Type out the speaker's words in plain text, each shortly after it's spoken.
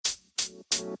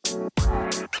Hey,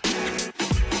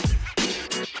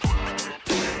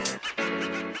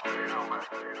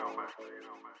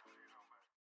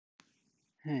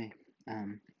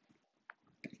 um,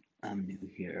 I'm new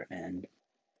here and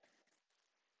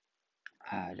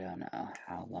I don't know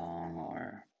how long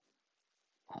or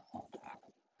what I'll talk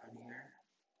about on here,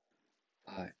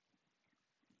 but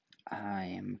I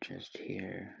am just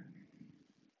here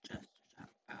just to talk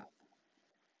about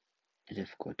the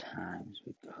difficult times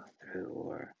we go through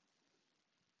or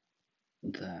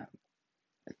the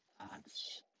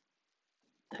thoughts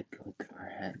that go through our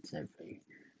heads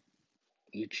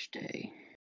each day.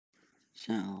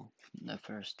 So, the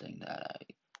first thing that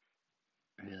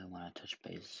I really want to touch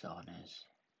base on is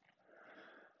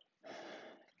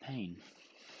pain.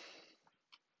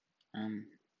 Um,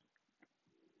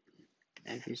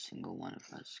 every single one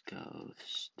of us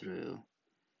goes through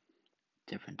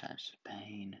different types of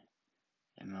pain,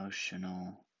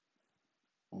 emotional,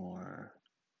 or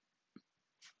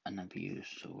an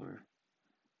abuse, or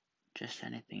just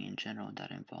anything in general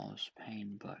that involves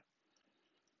pain. But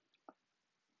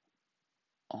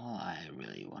all I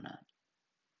really want to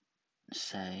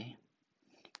say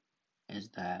is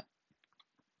that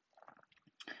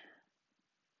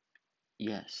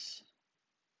yes,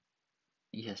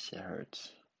 yes, it hurts,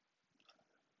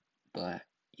 but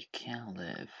you can't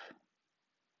live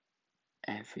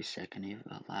every second of your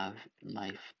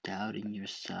life doubting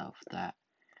yourself that,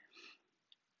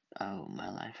 oh, my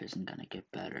life isn't gonna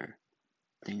get better.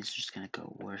 Things are just gonna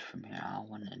go worse from here. I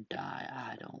wanna die.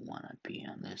 I don't wanna be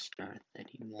on this earth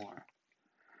anymore.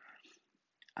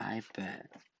 I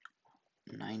bet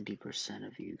 90%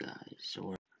 of you guys,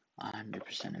 or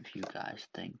 100% of you guys,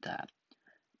 think that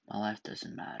my life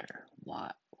doesn't matter.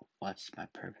 What's my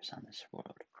purpose on this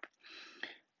world?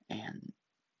 And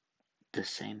the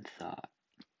same thought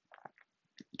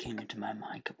came into my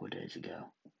mind a couple of days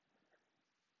ago.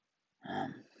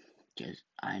 Because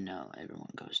I know everyone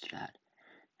goes through that,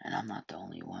 and I'm not the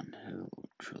only one who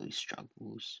truly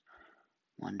struggles,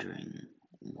 wondering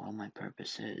what my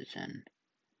purpose is, and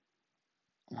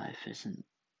life isn't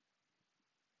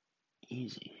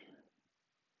easy.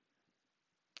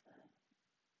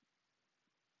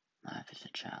 Life is a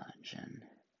challenge, and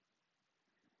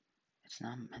it's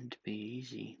not meant to be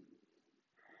easy.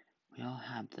 We all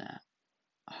have that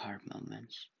hard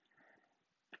moments,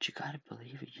 but you gotta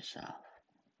believe in yourself.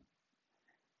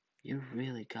 You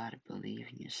really gotta believe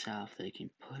in yourself that you can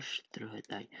push through it,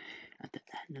 that at the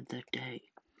end of the day,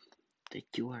 that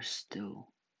you are still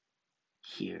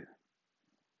here,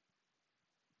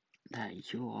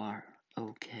 that you are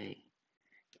okay,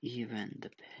 even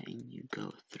the pain you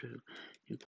go through.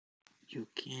 You, you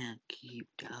can't keep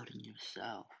doubting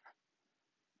yourself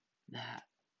that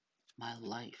my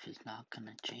life is not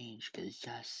gonna change, because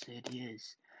yes, it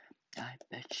is. I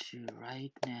bet you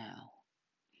right now,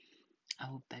 I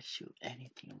will bet you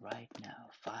anything right now,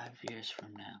 5 years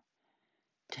from now,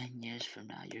 10 years from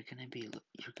now, you're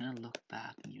gonna look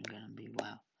back and you're gonna be,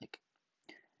 wow,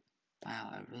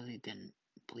 I really didn't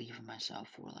believe in myself,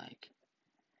 or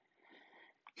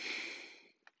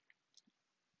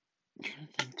you're gonna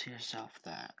think to yourself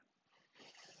that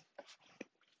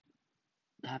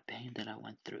that pain that I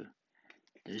went through,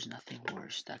 there's nothing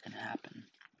worse that can happen.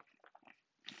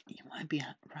 You might be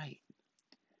right.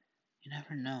 You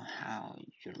never know how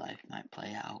your life might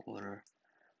play out, or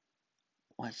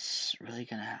what's really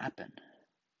gonna happen.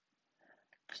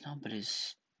 Because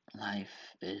nobody's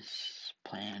life is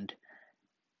planned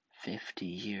 50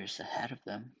 years ahead of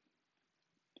them.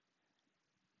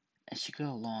 As you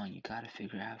go along, you gotta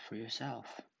figure it out for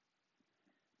yourself.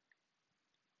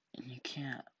 And you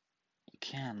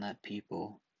can't let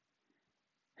people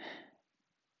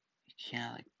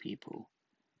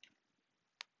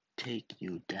take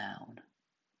you down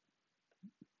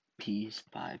piece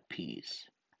by piece.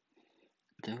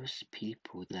 Those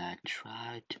people that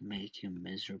try to make you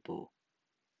miserable,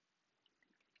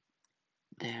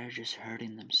 they're just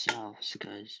hurting themselves,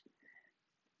 because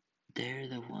they're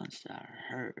the ones that are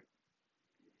hurt.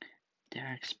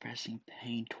 They're expressing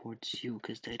pain towards you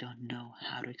because they don't know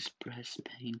how to express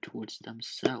pain towards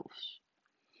themselves.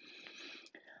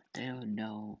 They don't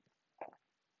know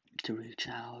to reach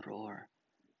out or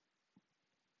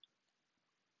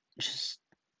just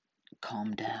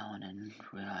calm down and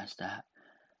realize that,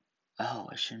 oh,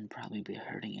 I shouldn't probably be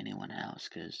hurting anyone else,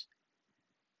 because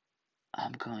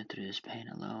I'm going through this pain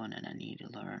alone and I need to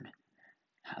learn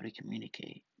how to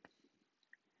communicate.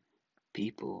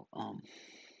 People,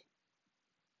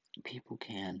 people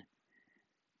can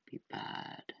be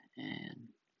bad, and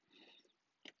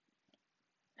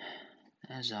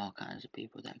there's all kinds of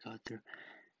people that go through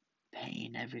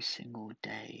pain every single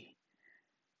day.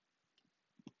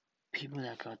 People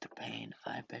that go through pain,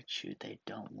 I bet you they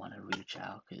don't want to reach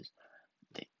out because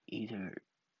they either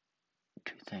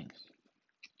two things.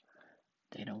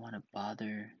 They don't want to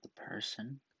bother the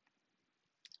person,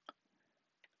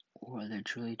 or they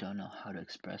truly don't know how to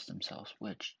express themselves,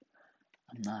 which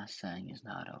I'm not saying is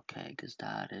not okay, because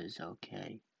that is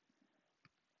okay.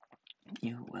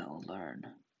 You will learn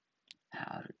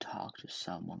how to talk to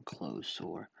someone close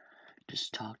or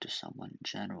just talk to someone in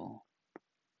general.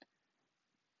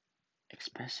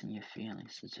 Expressing your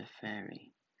feelings is a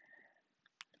very,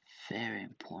 very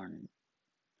important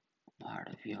part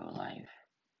of your life.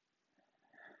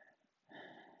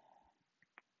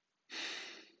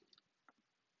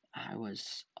 I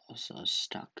was also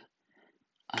stuck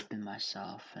up in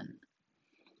myself, and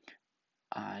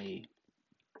I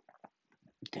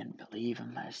didn't believe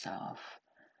in myself.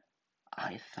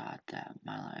 I thought that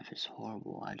my life is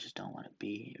horrible, I just don't want to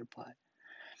be here, but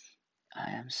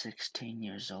I am 16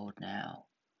 years old now,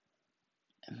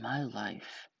 and my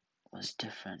life was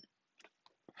different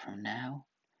from now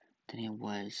than it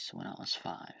was when I was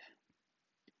 5.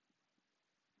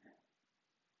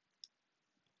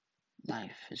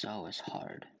 Life is always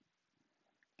hard.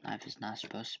 Life is not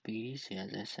supposed to be easy,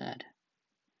 as I said,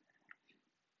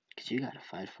 because you gotta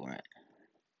fight for it.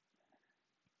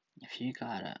 If you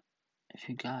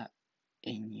got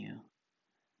in you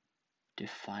to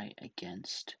fight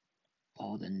against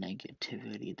all the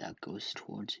negativity that goes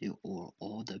towards you or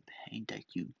all the pain that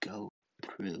you go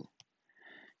through,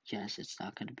 yes, it's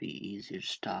not going to be easy to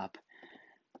stop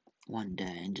one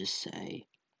day and just say,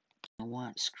 you know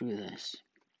what, screw this.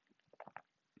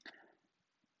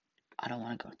 I don't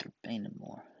want to go through pain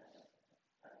anymore.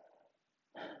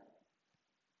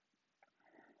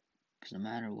 Because no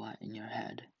matter what in your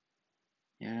head,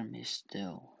 you're going to be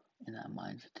still in that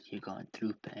mindset that you're going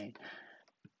through pain.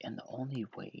 And the only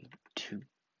way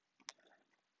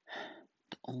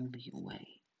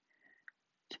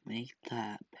to make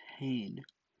that pain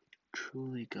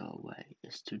truly go away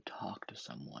is to talk to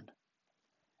someone.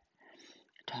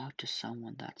 Talk to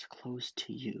someone that's close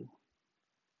to you.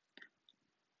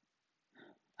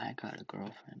 I got a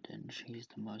girlfriend and she's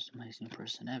the most amazing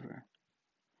person ever.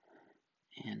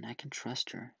 And I can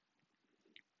trust her.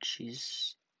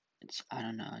 I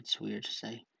don't know, it's weird to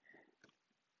say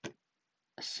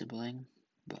a sibling,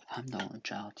 but I'm the only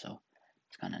child, so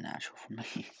it's kind of natural for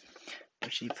me.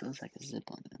 But she feels like a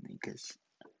sibling to me because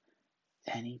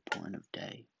any point of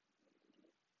day,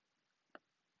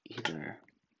 either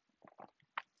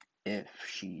if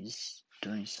she's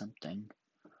doing something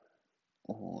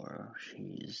or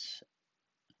she's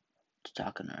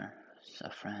talking to a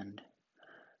friend,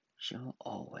 she'll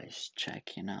always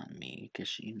check in on me because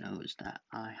she knows that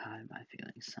I hide my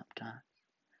feelings sometimes.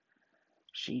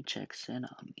 She checks in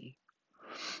on me,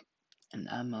 and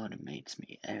that motivates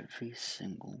me every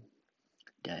single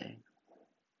day.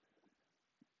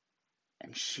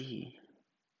 And she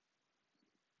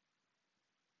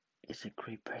is a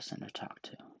great person to talk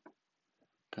to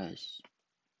because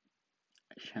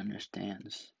she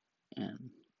understands,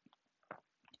 and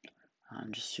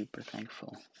I'm just super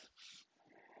thankful.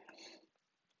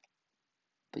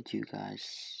 But you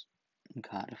guys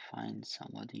gotta find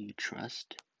someone that you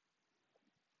trust.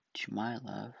 To my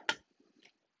love,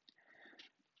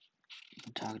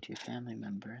 talk to your family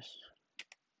members,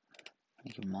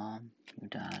 like your mom, your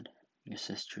dad, your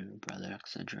sister, your brother,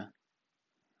 etc.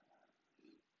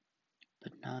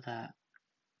 But know that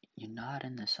you're not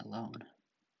in this alone.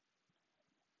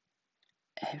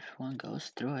 Everyone goes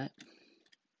through it.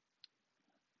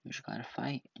 You just gotta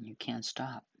fight, and you can't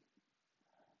stop.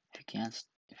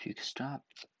 If you stop,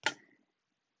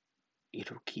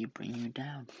 it'll keep bringing you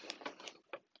down.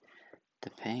 The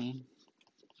pain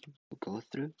you'll go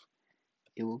through,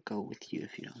 it will go with you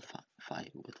if you don't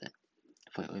fight with it.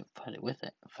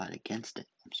 Fight against it.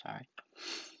 I'm sorry.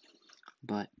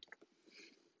 But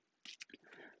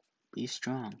be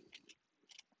strong.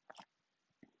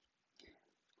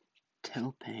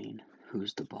 Tell pain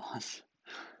who's the boss.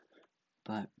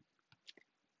 But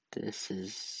this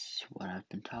is what I've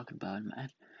been talking about in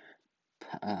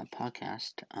my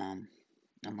podcast. I'm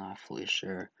not fully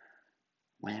sure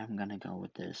where I'm gonna go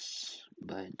with this,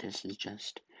 but this is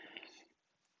just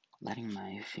letting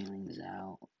my feelings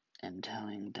out and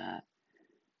telling that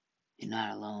you're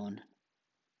not alone.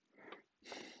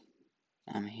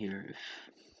 I'm here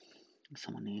if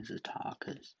someone needs to talk,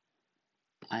 cause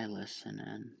I listen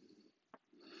and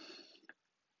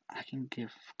I can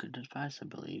give good advice, I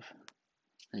believe.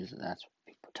 At least that's what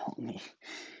people told me.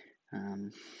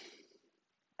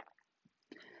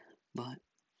 But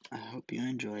I hope you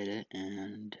enjoyed it,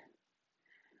 and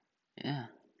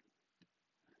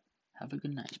Have a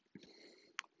good night.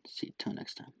 See you till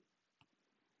next time.